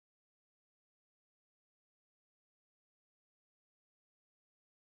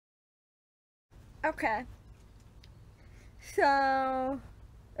Okay. So,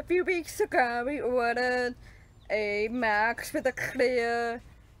 a few weeks ago we ordered a mask with a clear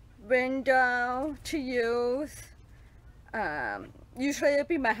window to use. Usually it'd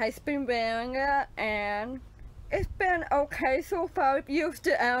be my husband wearing it, and it's been okay so far. We've used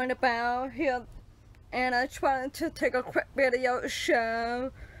it out and about here, and I just wanted to take a quick video to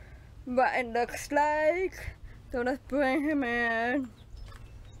show what it looks like. So let's bring him in.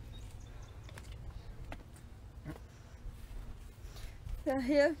 So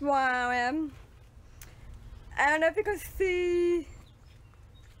here's Warren. I don't know if you can see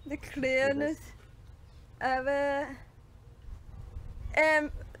the clearness of it.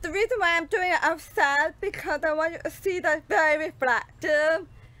 And the reason why I'm doing it outside because I want you to see that it's very reflective.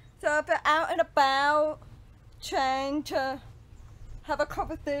 So if you're out and about trying to have a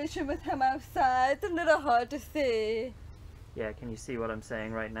conversation with him outside, it's a little hard to see. Yeah, can you see what I'm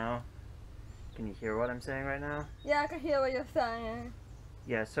saying right now? Can you hear what I'm saying right now? Yeah, I can hear what you're saying.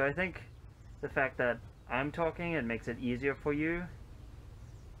 Yeah, so I think the fact that I'm talking, it makes it easier for you.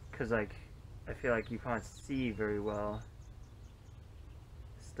 Because, like, I feel like you can't see very well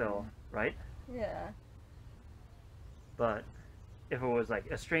still, right? Yeah. But if it was, like,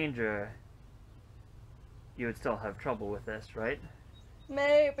 a stranger, you would still have trouble with this, right?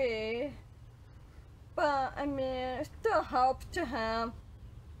 Maybe. But, I mean, it still helps to have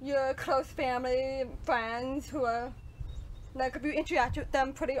your close family and friends who are, like, if you interact with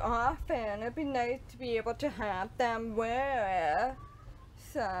them pretty often, it'd be nice to be able to have them wear it.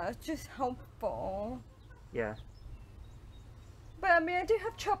 So, it's just helpful. Yeah. But, I mean, I did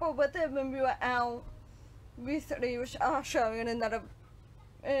have trouble with it when we were out recently, which I'll show you in another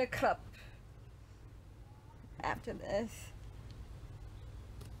clip after this.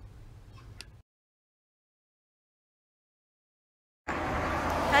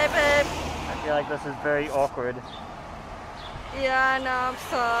 Hi, babe. I feel like this is very awkward. Yeah, no, I'm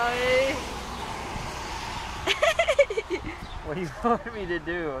sorry. What do you want me to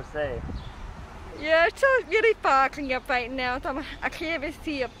do or say? Yeah, it's so really fogging up right now, so I can't even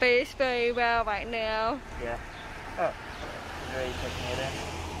see your face very well right now. Yeah. Oh, you're already taking it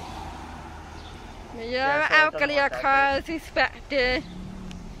in. Yeah, so out it getting doesn't your look that car as expected.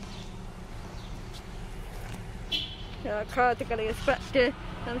 Your car is getting expected.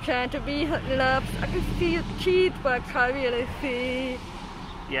 I'm trying to be lips. I can see your teeth, but I can't really see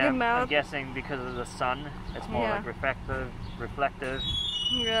Yeah, your mouth. I'm guessing because of the sun, it's more like reflective,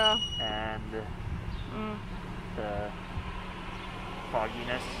 Yeah. and the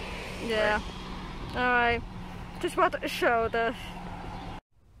fogginess. Yeah. Right? Alright. Just wanted to show this.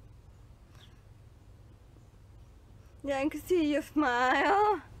 Yeah, I can see your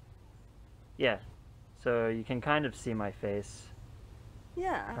smile. Yeah, so you can kind of see my face.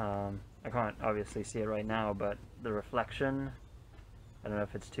 Yeah. I can't obviously see it right now, but the reflection, I don't know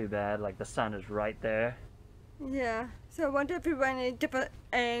if it's too bad, like the sun is right there. Yeah. So I wonder if we went in a different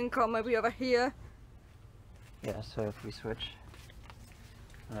angle, maybe over here. Yeah, so if we switch,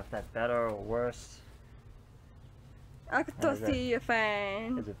 I don't know if that's better or worse. I can still see your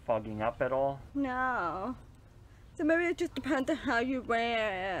face. Is it fogging up at all? No. So maybe it just depends on how you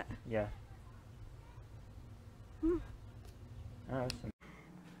wear it. Yeah. Oh,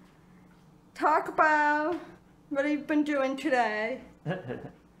 Talk about what you've been doing today.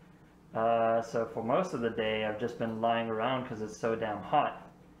 so for most of the day I've just been lying around because it's so damn hot,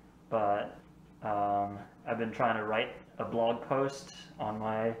 but I've been trying to write a blog post on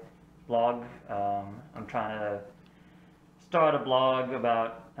my blog. I'm trying to start a blog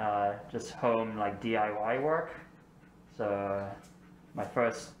about just home like DIY work. So my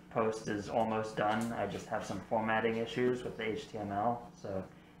first post is almost done. I just have some formatting issues with the HTML, so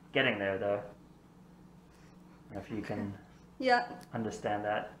getting there though. I don't know if you can understand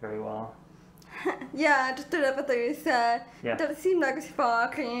that very well. Yeah, I just did everything you said. Yeah. It doesn't seem like it's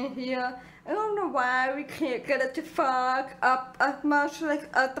fogging in here. I don't know why we can't get it to fog up as much like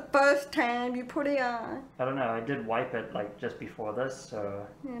at the first time you put it on. I don't know, I did wipe it like just before this, so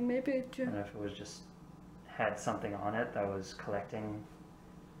Yeah, maybe it I just... don't know if it was just had something on it that was collecting.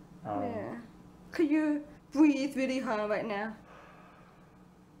 Yeah. Could you breathe really hard right now?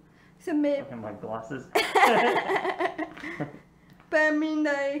 So maybe... Look at my glasses. But I mean,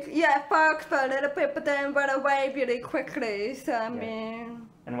 like, yeah, it fogs for a little bit, but then went away really quickly, so I mean...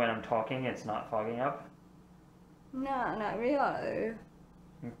 And when I'm talking, it's not fogging up? No, not really.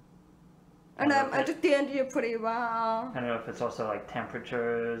 And I understand you pretty well. I don't know if it's also like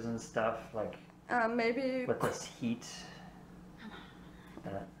temperatures and stuff, like maybe with this heat.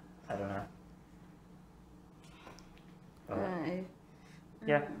 I don't know. But, right.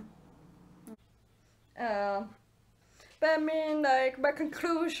 yeah. make my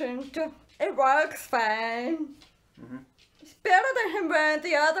conclusion. It works fine. Mm-hmm. It's better than him wearing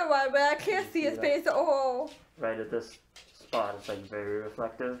the other one where I can't see his face at all. Right at this spot, it's like very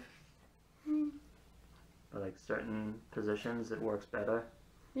reflective. But like certain positions, it works better.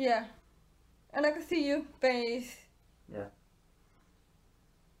 Yeah. And I can see your face. Yeah.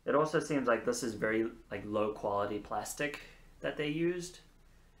 It also seems like this is very like low quality plastic that they used.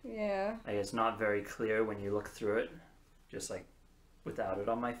 Yeah. Like it's not very clear when you look through it, just like without it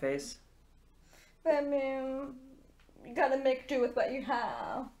on my face. But I mean, you gotta make do with what you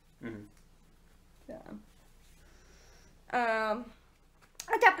have. Mm-hmm. So, I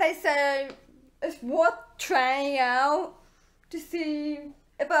definitely say it's worth trying out to see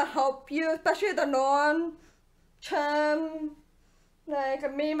if it'll help you, especially the long term. Like, I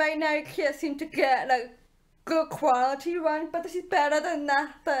mean, right now you can't seem to get like good quality one, but this is better than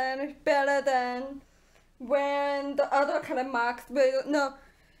nothing. It's better than when the other kind of marks where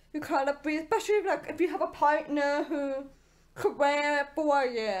you kind of breathe, especially like if you have a partner who could wear it for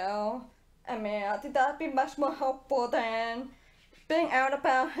you. I mean, I think that'd be much more helpful than being out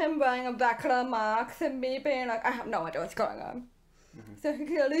about him wearing a regular mask and me being like, I have no idea what's going on. Mm-hmm. So he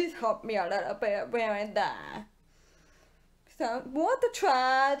can at least help me a little bit wearing that. So, worth a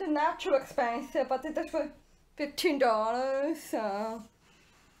try. They're not too expensive. I think that's for $15. So,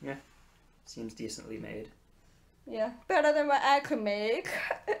 Yeah, seems decently made. yeah, better than what I could make.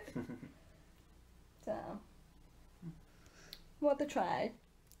 So, worth a try.